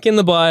 Yes. Link in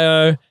the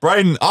bio.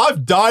 Brayden,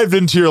 I've dived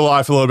into your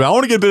life a little bit. I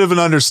want to get a bit of an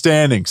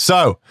understanding.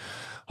 So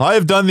I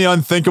have done the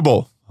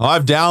unthinkable.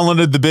 I've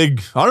downloaded the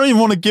big, I don't even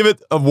want to give it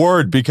a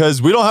word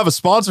because we don't have a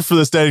sponsor for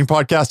this dating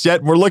podcast yet.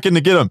 And we're looking to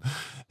get them.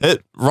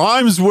 It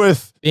rhymes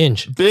with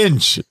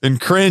binge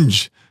and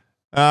cringe.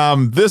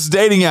 This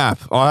dating app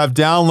I have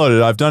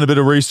downloaded. I've done a bit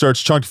of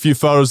research, chunked a few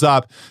photos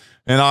up,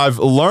 and I've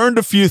learned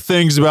a few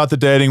things about the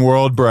dating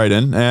world,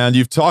 Brayden. And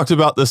you've talked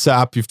about this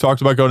app. You've talked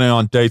about going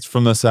on dates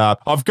from this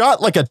app. I've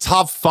got like a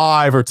top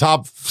 5 or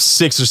top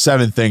 6 or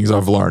 7 things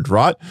I've learned,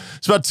 right?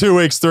 It's about 2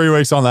 weeks, 3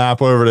 weeks on the app,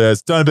 whatever it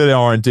is. Done a bit of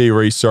R&D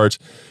research.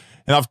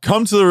 And I've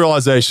come to the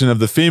realization of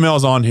the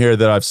females on here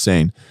that I've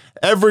seen.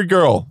 Every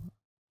girl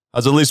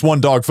has at least one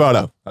dog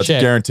photo. That's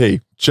a guarantee.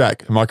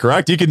 Check. Am I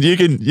correct? You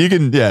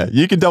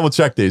can double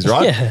check these,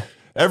 right? Yeah.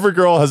 Every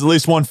girl has at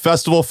least one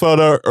festival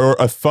photo or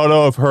a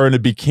photo of her in a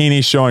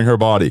bikini showing her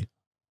body.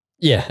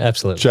 Yeah,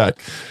 absolutely. Check.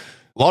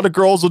 A lot of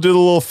girls will do the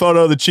little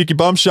photo of the cheeky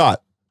bum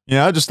shot.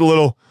 Just a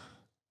little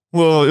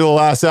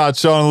ass out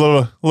showing a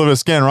little bit of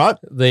skin, right?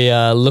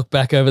 The look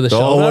back over the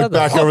shoulder. Look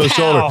back over the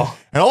shoulder.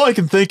 And all I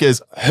can think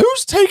is,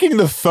 who's taking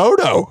the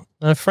photo?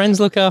 Friends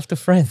look after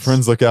friends.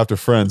 Friends look after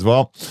friends.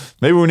 Well,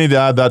 maybe we need to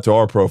add that to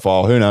our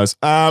profile. Who knows?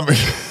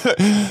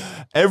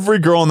 Every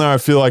girl in there, I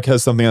feel like,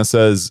 has something that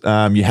says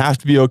you have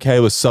to be okay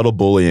with subtle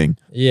bullying.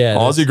 Yeah.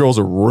 Aussie girls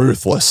are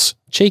ruthless.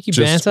 Cheeky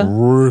banter?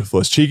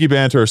 Ruthless. Cheeky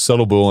banter or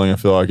subtle bullying, I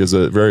feel like, is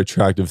a very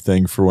attractive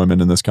thing for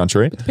women in this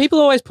country. But people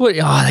always put,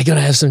 they got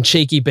to have some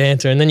cheeky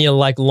banter. And then you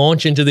like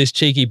launch into this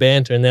cheeky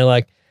banter and they're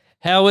like,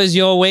 how was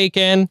your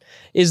weekend?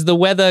 Is the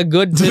weather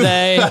good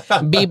today?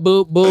 Beep,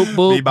 boop, boop,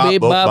 boop,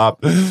 beep,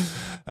 bop.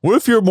 What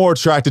if you're more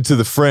attracted to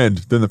the friend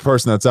than the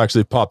person that's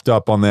actually popped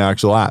up on the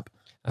actual app?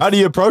 How do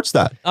you approach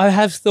that? I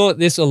have thought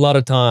this a lot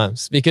of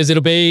times because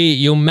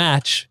you'll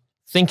match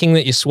thinking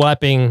that you're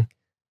swiping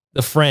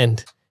the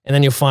friend and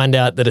then you'll find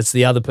out that it's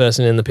the other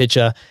person in the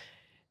picture.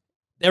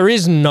 There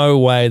is no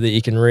way that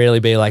you can really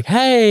be like,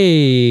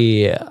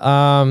 hey,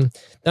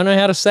 don't know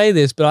how to say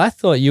this, but I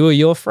thought you were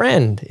your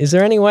friend. Is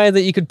there any way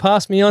that you could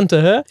pass me on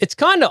to her? It's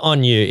kind of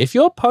on you. If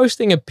you're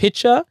posting a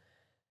picture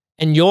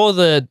and you're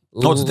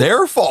it's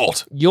their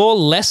fault. You're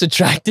less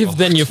attractive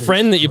than your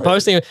friend that you're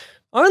posting.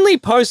 Only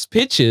post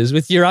pictures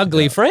with your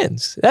ugly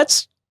friends.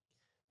 That's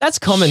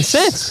common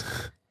sense.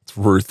 It's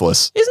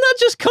ruthless. Isn't that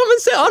just common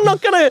sense? I'm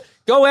not going to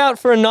go out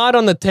for a night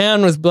on the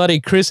town with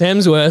bloody Chris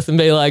Hemsworth and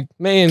be like,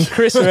 me and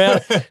Chris are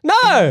out.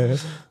 No,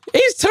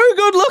 he's too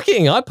good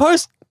looking. I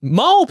post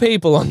mole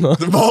people on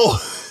the mole.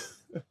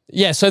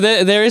 Yeah, so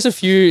there is a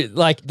few,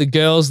 like the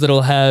girls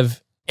that'll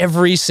have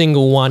every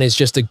single one is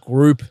just a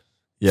group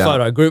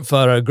photo, group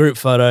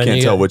photo. Can't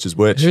tell which is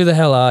which. Who the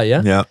hell are you?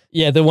 Yeah.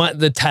 Yeah,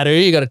 the tattoo,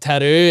 you got a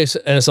tattoo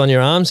and it's on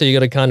your arm, so you got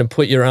to kind of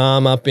put your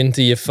arm up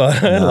into your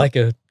photo like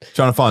a...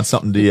 Trying to find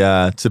something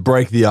to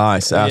break the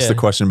ice. Ask the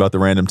question about the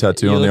random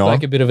tattoo on the arm.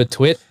 Like a bit of a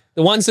twit.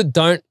 The ones that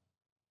don't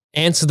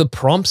answer the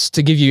prompts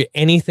to give you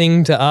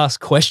anything to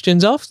ask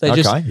questions of, they're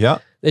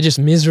just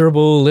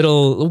miserable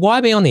little...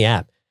 Why be on the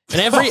app? And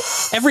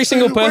every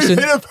single person... We've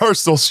hit a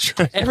personal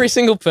string. Every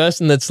single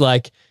person that's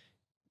like...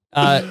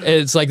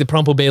 it's like the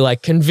prompt will be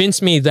like,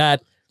 convince me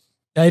that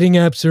dating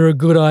apps are a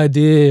good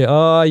idea.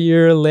 Oh,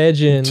 you're a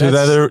legend.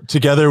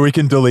 Together we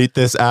can delete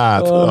this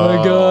app. Oh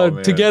my God.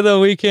 Man. Together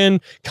we can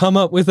come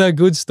up with a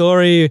good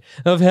story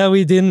of how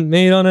we didn't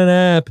meet on an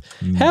app.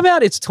 How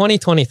about it's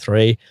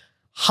 2023?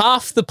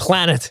 Half the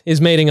planet is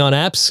meeting on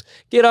apps.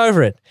 Get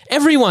over it.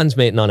 Everyone's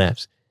meeting on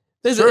apps.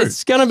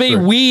 It's going to be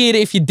weird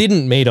if you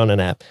didn't meet on an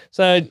app.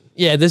 So,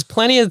 yeah, there's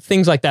plenty of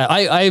things like that.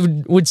 I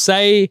would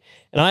say,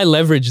 and I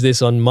leverage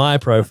this on my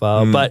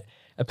profile, but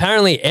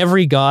apparently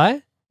every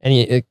guy,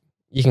 and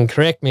you can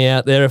correct me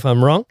out there if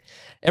I'm wrong,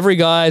 every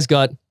guy's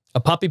got a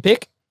puppy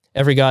pic.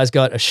 Every guy's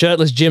got a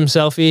shirtless gym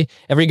selfie.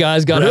 Every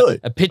guy's got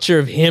a picture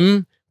of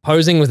him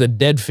posing with a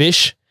dead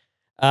fish.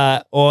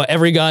 Or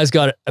every guy's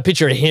got a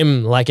picture of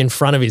him like in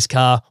front of his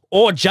car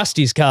or just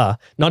his car,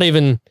 not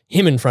even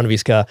him in front of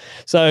his car.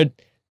 So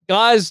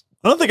guys,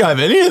 I don't think I have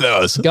any of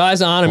those.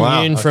 Guys aren't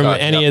immune from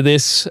any of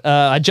this.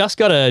 I just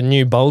got a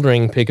new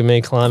bouldering pic of me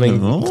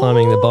climbing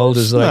the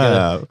boulders that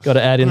I got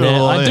to add in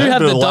there. I do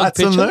have the dog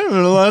picture.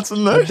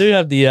 I do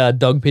have the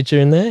dog picture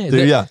in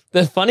there.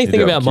 The funny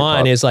thing about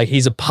mine is like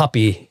he's a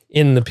puppy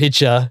in the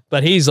picture,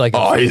 but he's like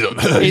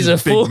he's a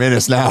big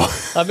menace now.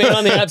 I've been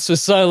on the apps for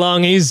so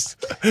long. He's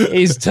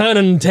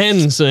turning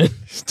 10 soon.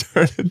 He's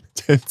turning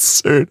 10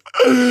 soon.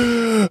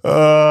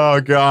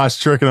 Oh gosh,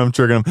 tricking him.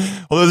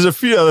 Well, there's a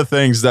few other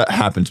things that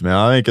happened to me.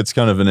 I think it's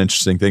kind of an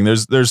interesting thing.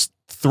 There's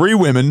 3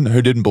 women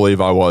who didn't believe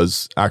I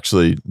was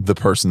actually the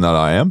person that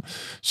I am.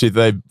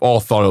 They all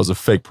thought it was a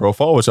fake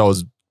profile, which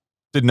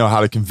didn't know how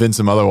to convince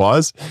them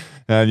otherwise.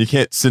 And you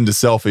can't send a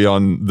selfie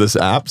on this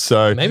app.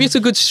 So maybe it's a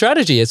good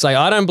strategy. It's like,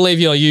 I don't believe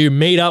you.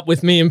 Meet up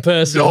with me in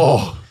person.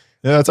 Oh,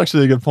 yeah, that's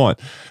actually a good point.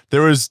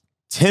 There was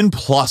 10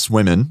 plus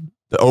women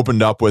that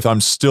opened up with, I'm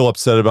still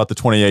upset about the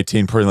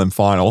 2018 prelim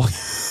final.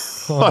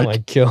 Oh my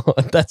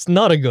God. That's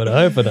not a good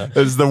opener.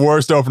 It's the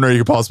worst opener you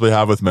could possibly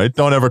have with me.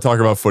 Don't ever talk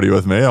about footy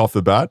with me off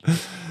the bat.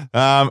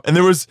 And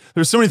there's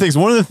so many things.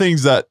 One of the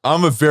things that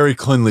I'm a very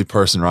cleanly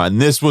person, right? And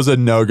this was a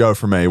no-go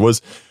for me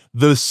was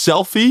the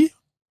selfie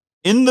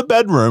in the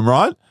bedroom,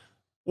 right?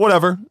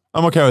 Whatever.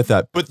 I'm okay with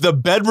that. But the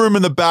bedroom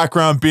in the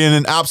background being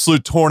an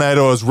absolute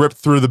tornado has ripped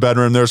through the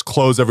bedroom. There's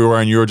clothes everywhere,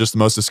 and you're just the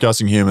most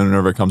disgusting human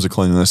whenever it comes to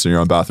cleanliness in your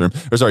own bathroom.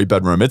 Or sorry,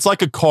 bedroom. It's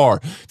like a car.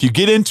 If you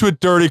get into a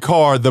dirty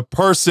car, the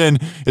person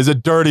is a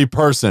dirty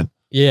person.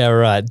 Yeah,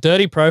 right.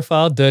 Dirty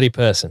profile, dirty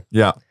person.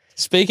 Yeah.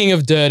 Speaking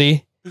of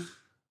dirty,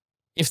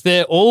 if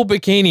they're all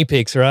bikini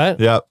pics, right?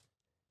 Yeah.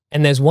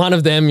 And there's one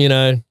of them,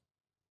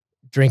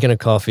 drinking a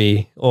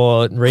coffee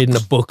or reading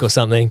a book or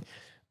something.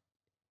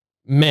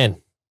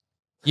 Men,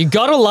 you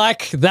gotta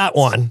like that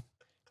one.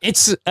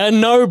 It's a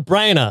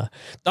no-brainer.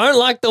 Don't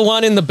like the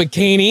one in the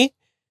bikini.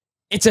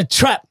 It's a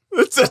trap.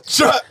 It's a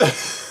trap.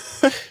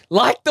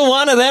 Like the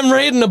one of them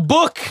reading a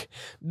book.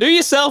 Do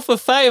yourself a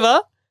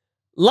favor.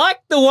 Like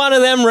the one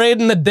of them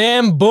reading the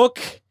damn book.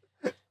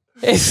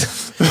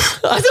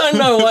 I don't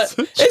know what.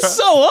 It's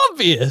so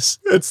obvious.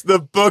 It's the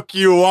book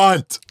you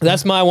want.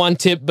 That's my one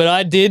tip,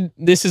 but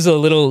this is a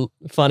little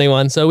funny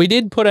one. So we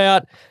did put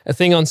out a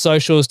thing on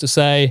socials to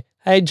say,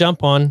 hey,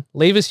 jump on,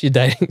 leave us your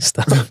dating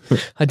stuff.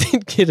 I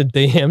did get a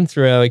DM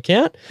through our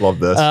account. Love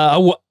this.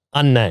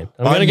 Unnamed.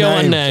 I'm going to go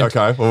unnamed.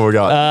 Okay, what we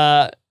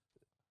got?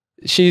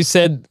 She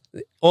said,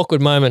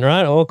 awkward moment,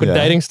 right? Awkward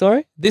dating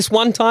story. This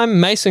one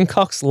time, Mason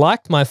Cox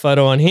liked my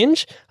photo on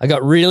Hinge. I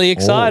got really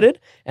excited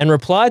and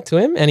replied to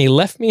him, and he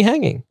left me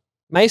hanging.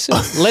 Mason,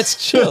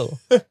 let's chill.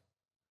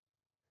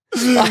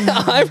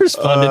 I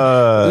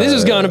responded, this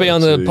is going to be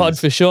on the pod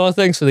for sure.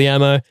 Thanks for the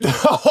ammo.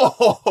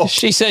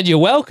 She said, you're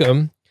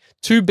welcome.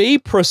 To be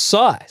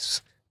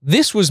precise,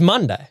 this was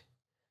Monday.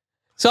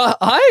 So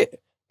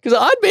because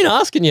I'd been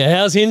asking you,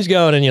 how's Hinge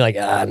going? And you're like,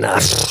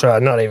 nah,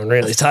 I'm not even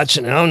really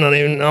touching it. I'm not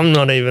even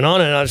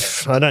on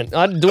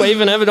it. Do I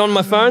even have it on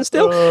my phone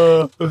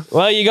still?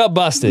 Well, you got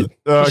busted.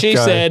 Okay. She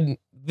said,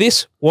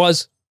 this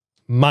was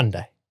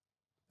Monday.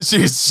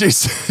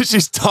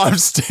 She's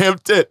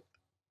time-stamped it.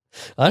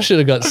 I should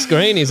have got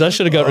screenies. I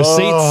should have got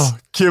receipts.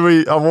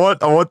 Kimmy, I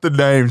want the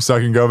name so I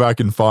can go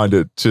back and find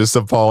it. Just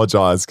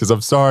apologize because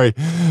I'm sorry,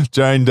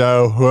 Jane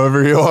Doe,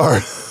 whoever you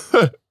are.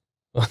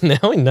 Well,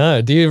 now we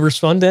know. Do you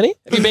respond to any?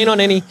 Have you been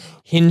on any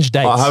Hinge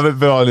dates? I haven't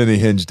been on any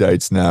Hinge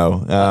dates,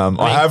 no.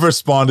 I have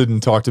responded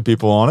and talked to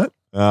people on it.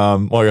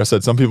 Like I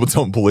said, some people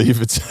don't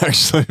believe it's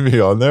actually me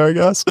on there, I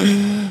guess.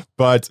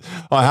 But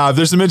I have.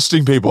 There's some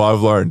interesting people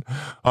I've learned.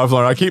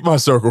 I keep my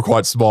circle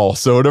quite small.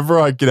 So whenever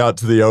I get out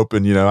to the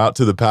open, out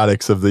to the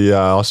paddocks of the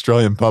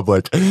Australian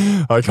public,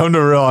 I come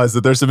to realize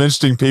that there's some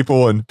interesting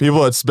people and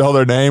people that spell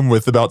their name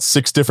with about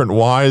 6 different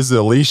Y's,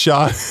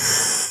 Alicia.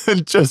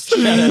 And just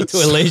shout out to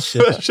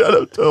Alicia. Shout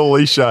out to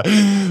Alicia.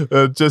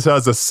 It just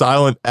has a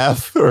silent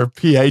F or a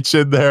PH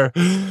in there.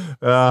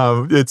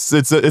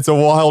 It's a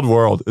wild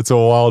world. It's a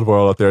wild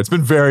world out there. It's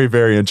been very,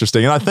 very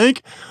interesting. And I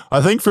think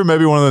for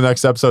maybe one of the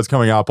next episodes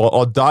coming up,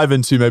 I'll dive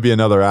into maybe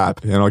another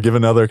app and I'll give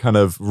another kind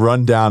of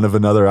rundown of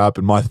another app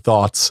and my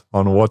thoughts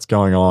on what's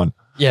going on.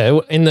 Yeah,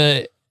 in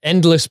the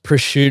endless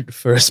pursuit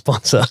for a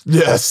sponsor.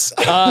 Yes.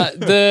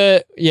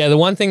 The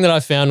one thing that I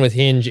found with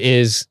Hinge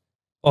is,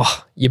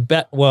 you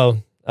bet.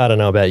 Well, I don't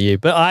know about you,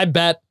 but I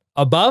bet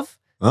above,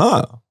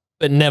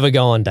 but never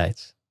go on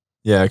dates.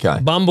 Yeah, okay.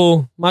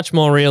 Bumble, much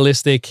more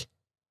realistic,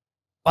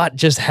 but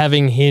just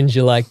having Hinge,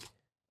 you're like,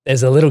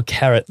 there's a little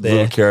carrot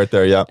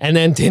there. Yeah. And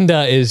then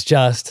Tinder is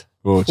just,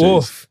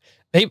 oof.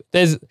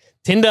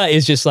 Tinder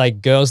is just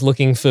like girls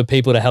looking for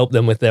people to help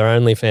them with their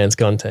OnlyFans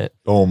content.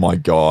 Oh my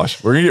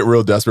gosh. We're going to get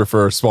real desperate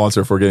for a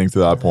sponsor if we're getting to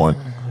that point.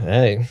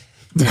 Hey.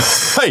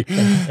 Hey,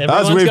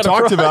 as we've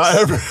talked about,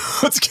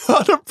 everyone's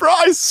got a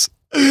price.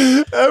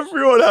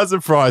 Everyone has a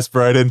price,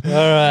 Brayden. All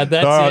right,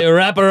 that's it.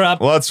 Wrap her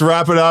up. Let's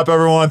wrap it up,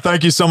 everyone.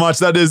 Thank you so much.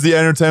 That is the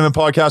entertainment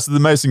podcast of the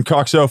Mason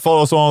Cox Show.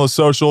 Follow us on all the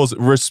socials.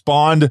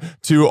 Respond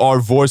to our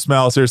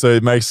voicemail. Seriously,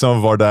 it makes some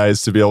of our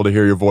days to be able to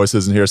hear your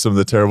voices and hear some of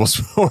the terrible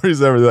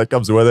stories, everything that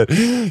comes with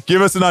it.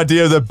 Give us an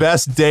idea of the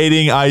best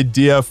dating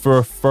idea for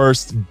a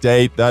first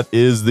date. That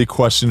is the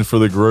question for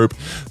the group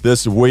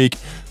this week.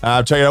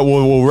 Check it out.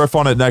 We'll riff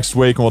on it next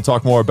week and we'll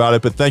talk more about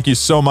it. But thank you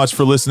so much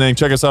for listening.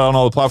 Check us out on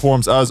all the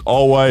platforms as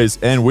always,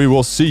 and we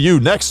will see you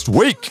next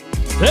week.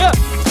 Yeah.